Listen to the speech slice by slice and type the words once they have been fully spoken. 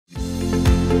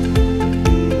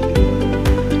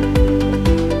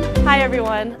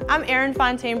everyone, I'm Erin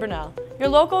Fontaine Brunelle, your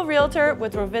local realtor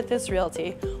with Rovithis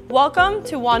Realty. Welcome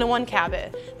to 101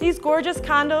 Cabot. These gorgeous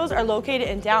condos are located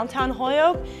in downtown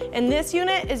Holyoke, and this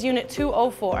unit is unit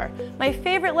 204, my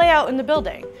favorite layout in the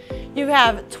building. You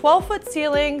have 12-foot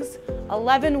ceilings,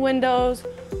 11 windows,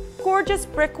 gorgeous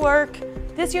brickwork.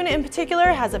 This unit in particular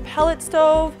has a pellet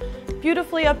stove,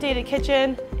 beautifully updated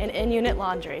kitchen, and in-unit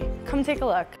laundry. Come take a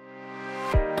look.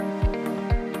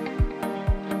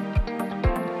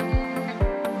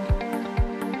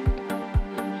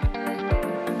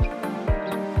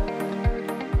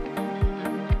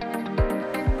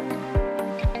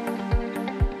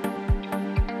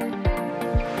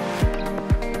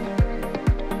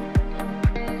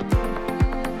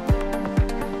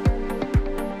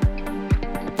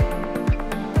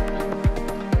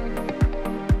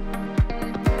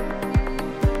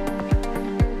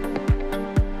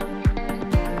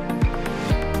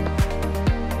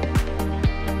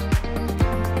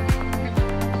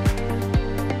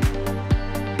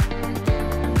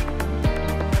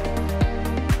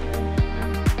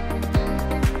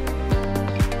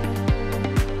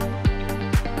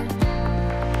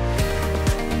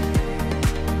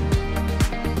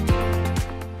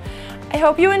 I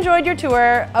hope you enjoyed your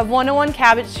tour of 101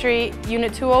 Cabot Street,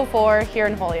 Unit 204 here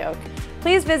in Holyoke.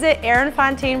 Please visit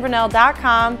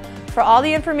erinfontainebrunelle.com for all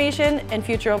the information and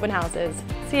future open houses.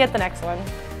 See you at the next one.